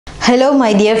Hello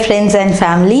my dear friends and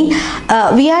family.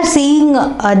 We are seeing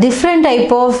a different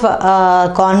type of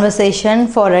conversation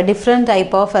for a different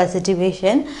type of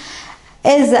situation.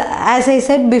 As I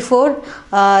said before,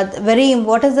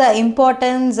 what is the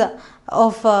importance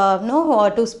of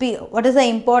to speak, what is the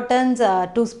importance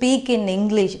to speak in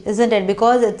English, isn't it?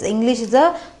 Because English is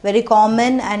a very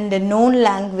common and known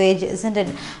language, isn't it,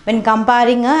 when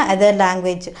comparing other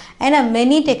language, and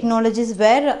many technologies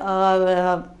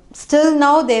were still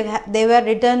now they were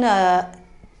written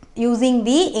using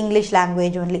the English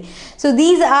language only. So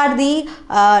these are the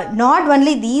not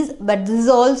only these, but this is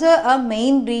also a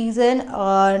main reason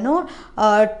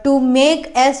to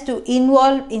make us to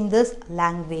involve in this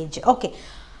language. Okay,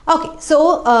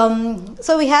 so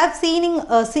we have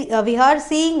we are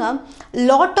seeing a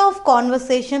lot of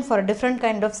conversation for a different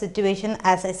kind of situation,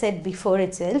 as I said before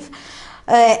itself.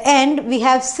 And we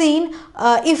have seen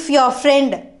if your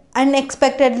friend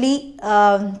unexpectedly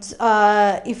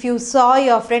if you saw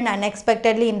your friend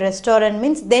unexpectedly in restaurant,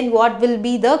 means then what will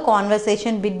be the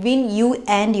conversation between you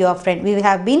and your friend. We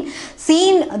have been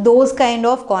seen those kind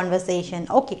of conversation.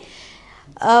 Okay,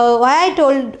 why I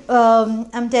told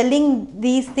I'm telling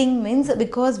these things means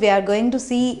because we are going to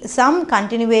see some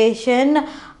continuation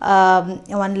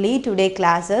only today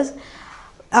classes.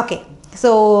 Okay,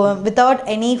 so without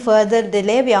any further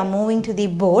delay, we are moving to the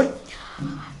board.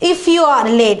 If you are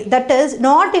late, that is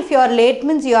not if you are late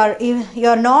means you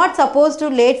are not supposed to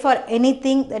late for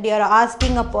anything, that you are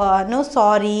asking no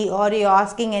sorry or you are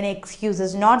asking any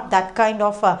excuses, not that kind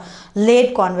of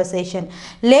late conversation.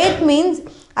 Late means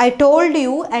I told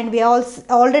you, and we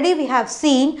have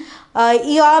seen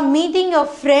you are meeting your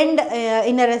friend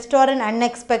in a restaurant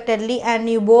unexpectedly and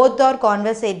you both are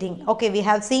conversating. Okay, we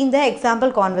have seen the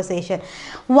example conversation.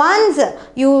 Once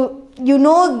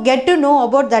get to know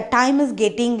about the time is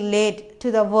getting late to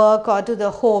the work or to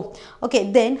the home. Okay,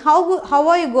 then how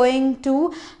are you going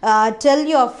to tell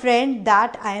your friend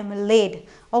that I am late?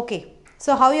 Okay,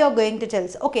 so how you are going to tell?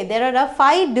 Okay, there are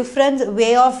 5 different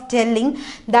way of telling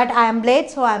that I am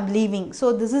late, so I am leaving.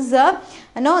 So this is a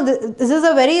this is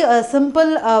a very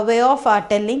simple way of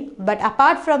telling. But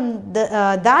apart from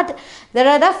that, there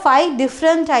are 5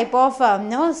 different type of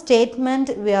statement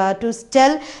to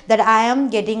tell that I am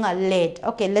getting late.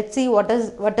 Okay, let's see what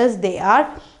is they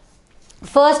are.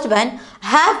 First one,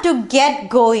 have to get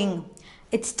going.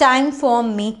 It's time for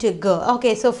me to go.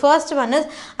 Okay, so first one is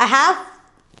I have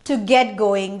to get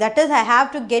going. That is, I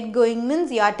have to get going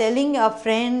means you are telling your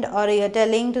friend or you are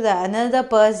telling to the another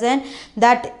person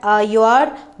that you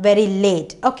are very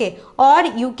late. Okay, or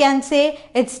you can say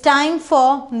it's time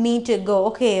for me to go.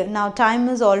 Okay, now time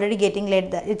is already getting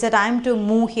late. It's a time to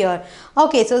move here.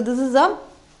 Okay, so this is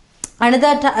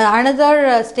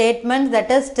another statement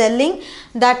that is telling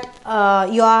that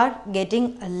you are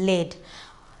getting late.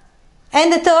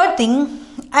 And the third thing,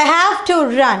 I have to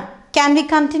run. Can we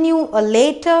continue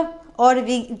later, or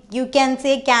you can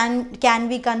say can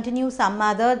we continue some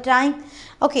other time?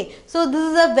 Okay, so this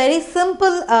is a very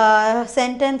simple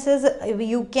sentences.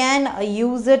 You can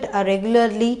use it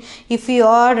regularly if you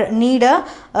are need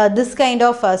this kind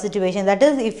of situation. That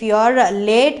is, if you are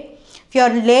late. If you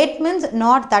are late means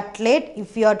not that late.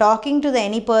 If you are talking to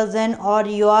any person or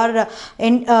you are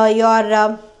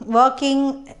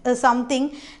working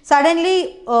something,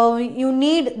 suddenly you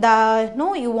need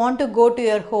you want to go to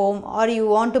your home or you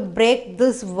want to break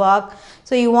this work,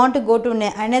 so you want to go to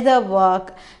another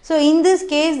work. So in this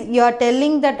case you are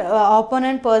telling that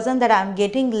opponent person that I am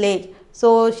getting late,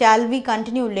 so shall we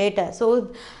continue later? So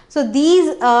these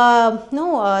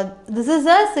this is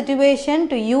a situation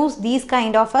to use these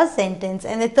kind of a sentence.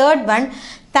 And the third one,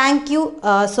 thank you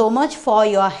so much for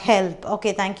your help.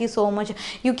 Okay, thank you so much.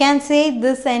 You can say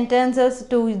this sentences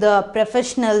to the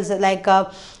professionals, like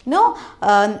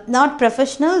not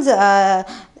professionals.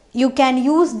 You can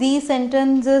use these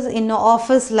sentences in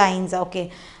office lines.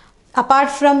 Okay, apart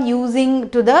from using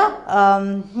to the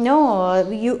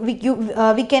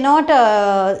we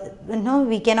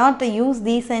cannot use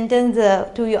these sentences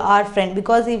to our friend,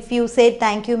 because if you say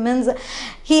thank you means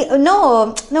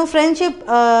friendship,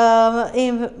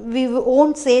 we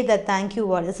won't say the thank you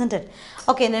word, isn't it?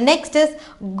 Okay, the next is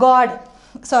got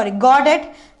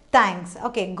it, thanks.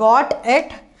 Okay, got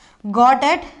it,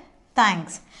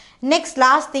 thanks. Next,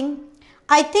 last thing,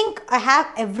 I think I have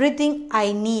everything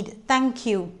I need, thank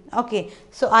you. Okay,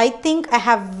 so I think I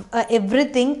have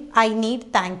everything I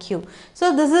need, thank you.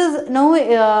 So this is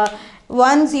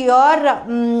once you are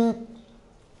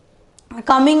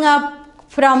coming up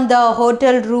from the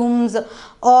hotel rooms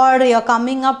or you are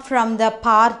coming up from the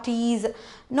parties,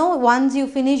 No, once you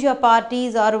finish your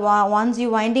parties or once you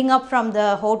winding up from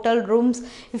the hotel rooms,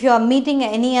 if you are meeting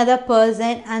any other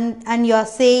person and you are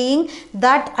saying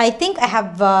that I think I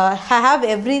have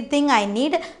everything I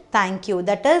need, thank you.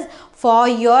 That is for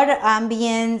your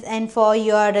ambience and for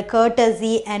your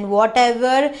courtesy and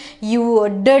whatever you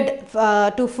did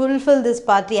to fulfill this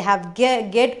party. I have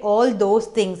get all those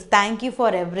things. Thank you for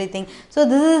everything. So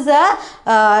this is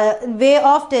a way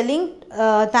of telling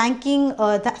thanking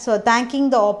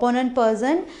the opponent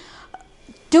person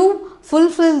to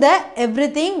fulfill the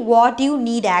everything what you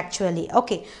need actually.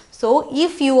 Okay, so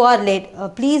if you are late,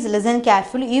 please listen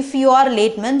carefully. If you are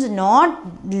late means not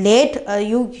late,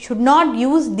 you should not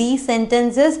use these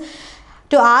sentences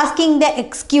to asking the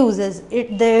excuses.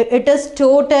 It is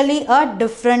totally a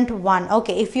different one.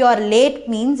 Okay, if you are late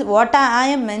means what I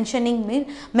am mentioning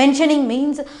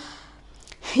means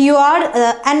you are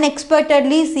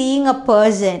unexpectedly seeing a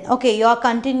person. Okay, you are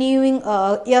continuing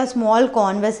your small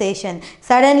conversation.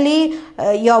 Suddenly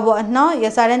you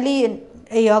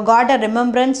got a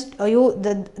remembrance,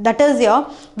 that is your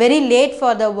very late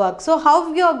for the work. So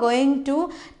how you are going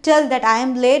to tell that I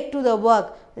am late to the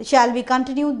work? Shall we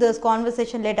continue this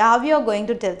conversation later? How you are going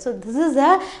to tell? So this is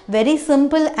a very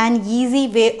simple and easy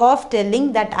way of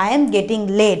telling that I am getting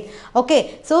late.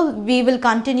 Okay, so we will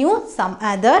continue some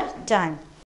other time.